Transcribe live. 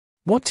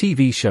What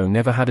TV show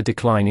never had a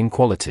decline in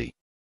quality?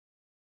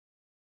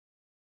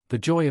 The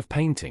Joy of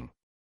Painting.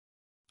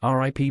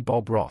 R.I.P.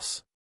 Bob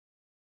Ross.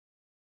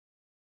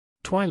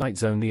 Twilight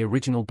Zone, the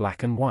original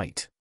black and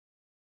white.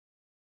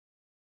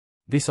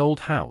 This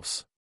Old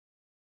House.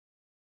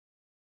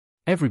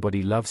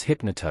 Everybody Loves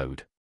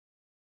Hypnotoad.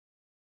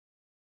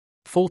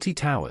 Fawlty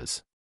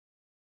Towers.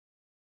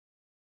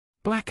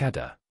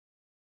 Blackadder.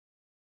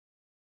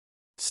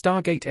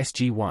 Stargate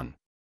SG-1.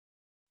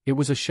 It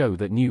was a show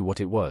that knew what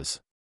it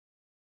was.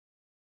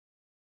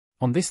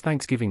 On this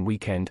Thanksgiving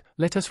weekend,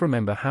 let us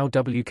remember how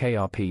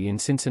WKRP in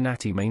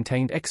Cincinnati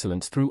maintained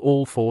excellence through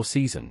all 4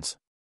 seasons.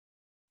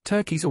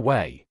 Turkeys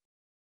Away.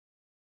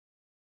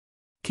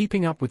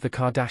 Keeping Up with the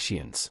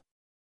Kardashians.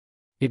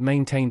 It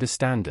maintained a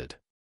standard.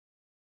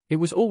 It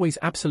was always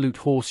absolute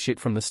horse shit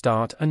from the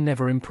start and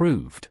never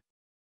improved.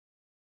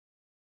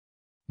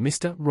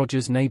 Mr.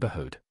 Rogers'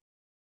 Neighborhood.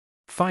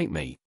 Fight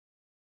Me.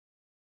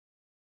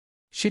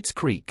 Schitt's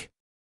Creek.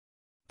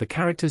 The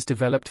characters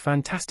developed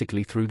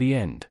fantastically through the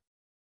end.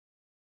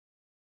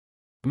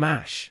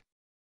 MASH.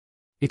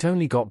 It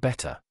only got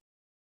better.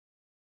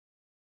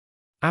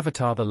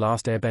 Avatar: The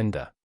Last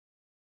Airbender.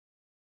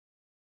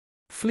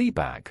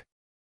 Fleabag.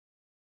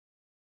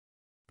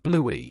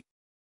 Bluey.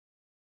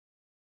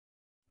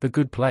 The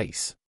Good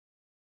Place.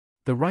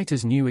 The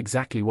writers knew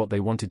exactly what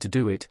they wanted to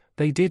do it,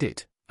 they did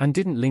it, and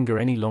didn't linger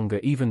any longer,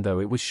 even though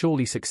it was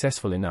surely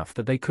successful enough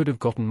that they could have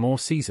gotten more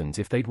seasons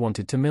if they'd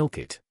wanted to milk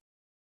it.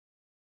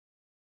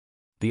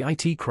 The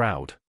IT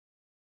Crowd.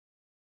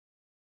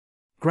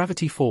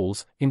 Gravity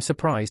Falls. I'm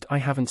surprised I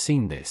haven't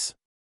seen this.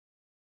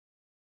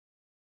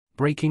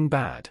 Breaking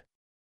Bad.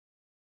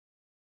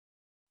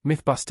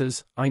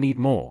 Mythbusters: I Need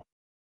More.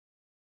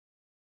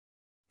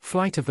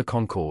 Flight of the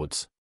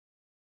Conchords.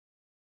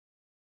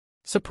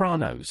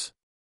 Sopranos.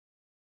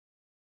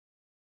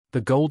 The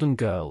Golden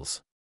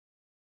Girls.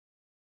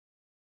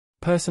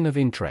 Person of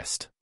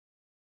Interest.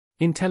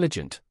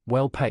 Intelligent,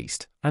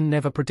 well-paced, and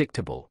never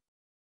predictable.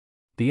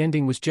 The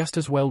ending was just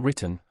as well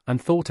written and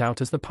thought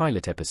out as the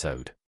pilot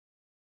episode.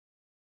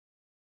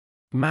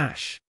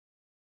 MASH.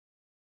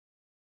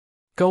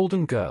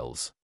 Golden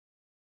Girls.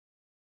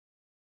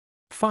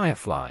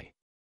 Firefly.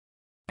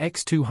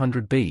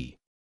 X200B.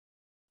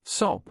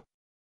 SOB.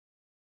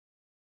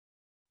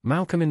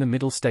 Malcolm in the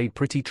Middle stayed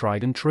pretty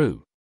tried and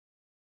true.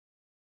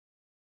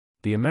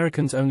 The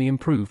Americans only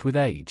improved with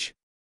age.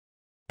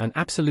 An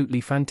absolutely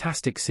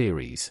fantastic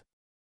series.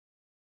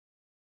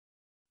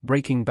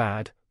 Breaking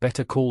Bad,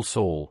 Better Call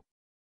Saul.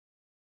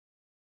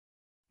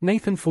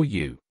 Nathan For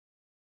You.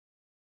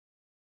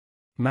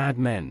 Mad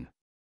Men.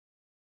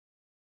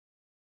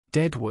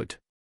 Deadwood.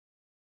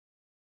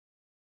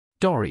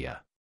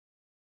 Doria.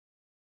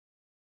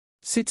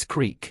 Schitt's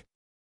Creek.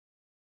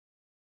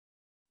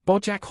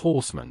 BoJack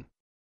Horseman.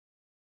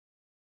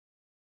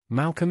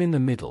 Malcolm in the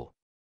Middle.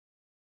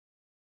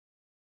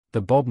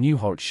 The Bob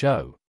Newhart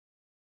Show.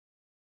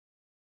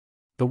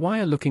 The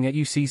Wire: Looking at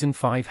You Season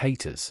 5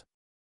 Haters.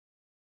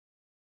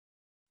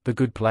 The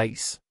Good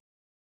Place.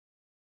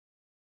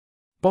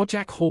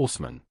 BoJack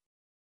Horseman.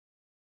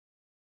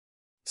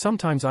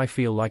 Sometimes I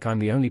feel like I'm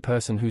the only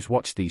person who's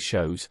watched these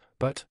shows,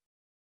 but...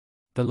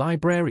 The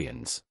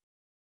Librarians.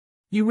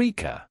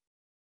 Eureka.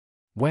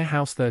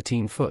 Warehouse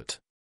 13 Foot.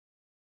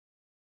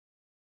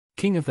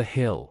 King of the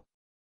Hill.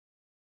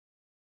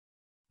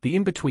 The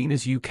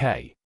Inbetweeners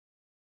UK.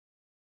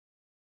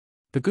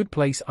 The Good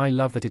Place. I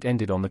love that it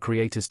ended on the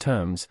creators'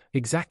 terms,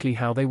 exactly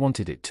how they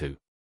wanted it to.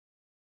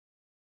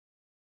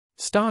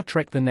 Star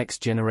Trek: The Next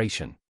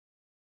Generation.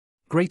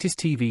 Greatest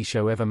TV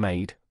show ever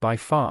made, by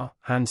far,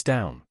 hands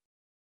down.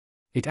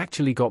 It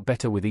actually got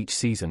better with each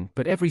season,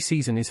 but every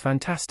season is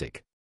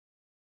fantastic.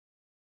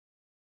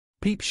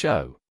 Peep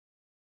Show.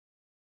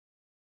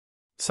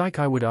 Psych.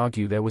 I would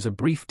argue there was a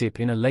brief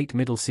dip in a late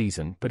middle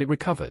season, but it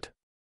recovered.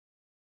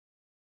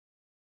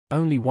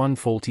 Only One.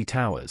 Fawlty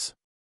Towers.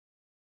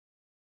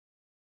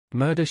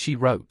 Murder, She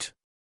Wrote.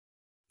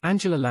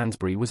 Angela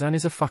Lansbury was and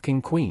is a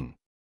fucking queen.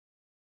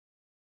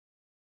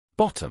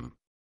 Bottom.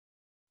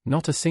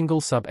 Not a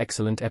single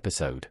sub-excellent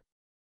episode.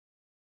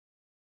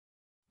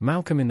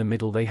 Malcolm in the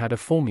Middle. They had a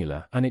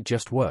formula and it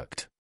just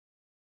worked.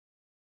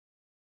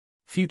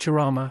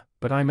 Futurama,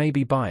 but I may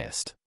be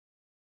biased.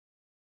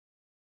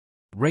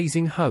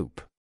 Raising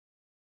Hope.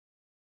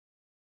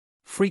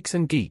 Freaks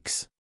and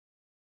Geeks.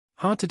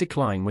 Hard to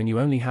decline when you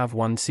only have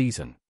 1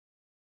 season.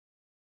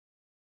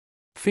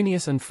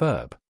 Phineas and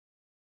Ferb.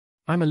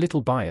 I'm a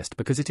little biased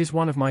because it is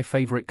one of my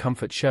favorite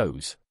comfort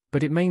shows,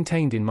 but it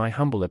maintained, in my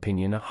humble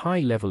opinion, a high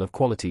level of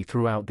quality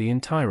throughout the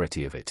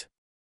entirety of it.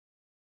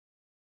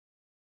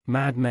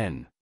 Mad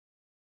Men.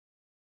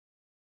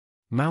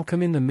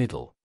 Malcolm in the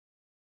Middle.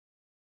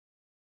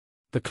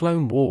 The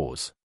Clone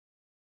Wars.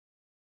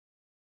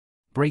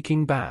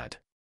 Breaking Bad.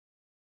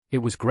 It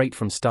was great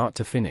from start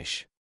to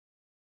finish.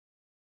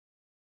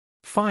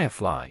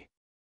 Firefly.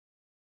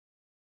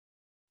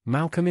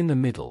 Malcolm in the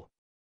Middle.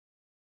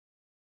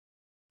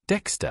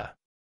 Dexter.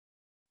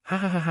 Ha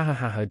ha ha ha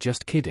ha ha,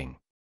 just kidding.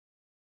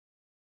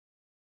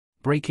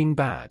 Breaking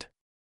Bad.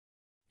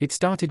 It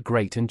started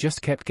great and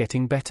just kept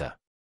getting better.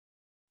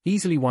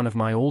 Easily one of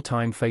my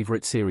all-time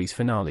favorite series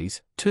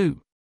finales,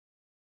 too.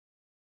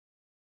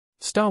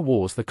 Star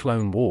Wars: The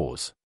Clone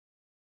Wars.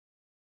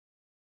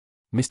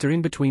 Mr.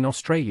 In-Between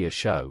Australia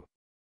Show.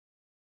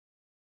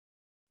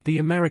 The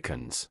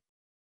Americans.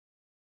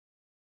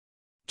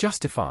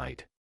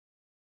 Justified.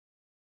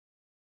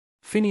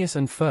 Phineas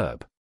and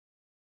Ferb.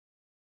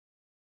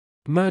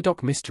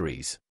 Murdoch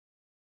Mysteries.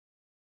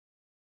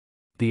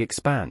 The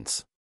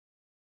Expanse.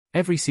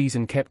 Every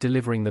season kept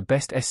delivering the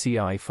best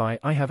sci-fi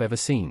I have ever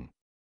seen.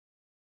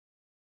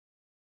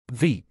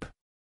 Veep.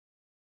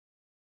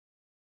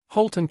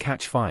 Halt and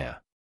Catch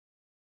Fire.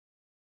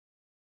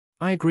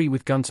 I agree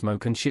with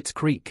Gunsmoke and Schitt's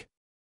Creek.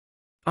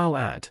 I'll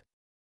add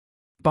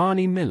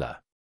Barney Miller.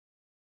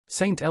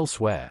 Saint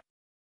Elsewhere.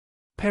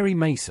 Perry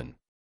Mason.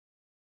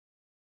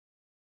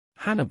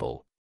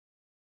 Hannibal.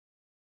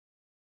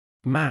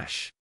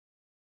 MASH.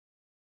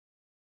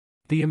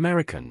 The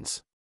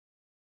Americans.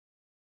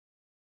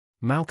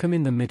 Malcolm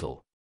in the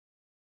Middle.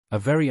 A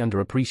very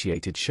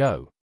underappreciated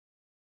show.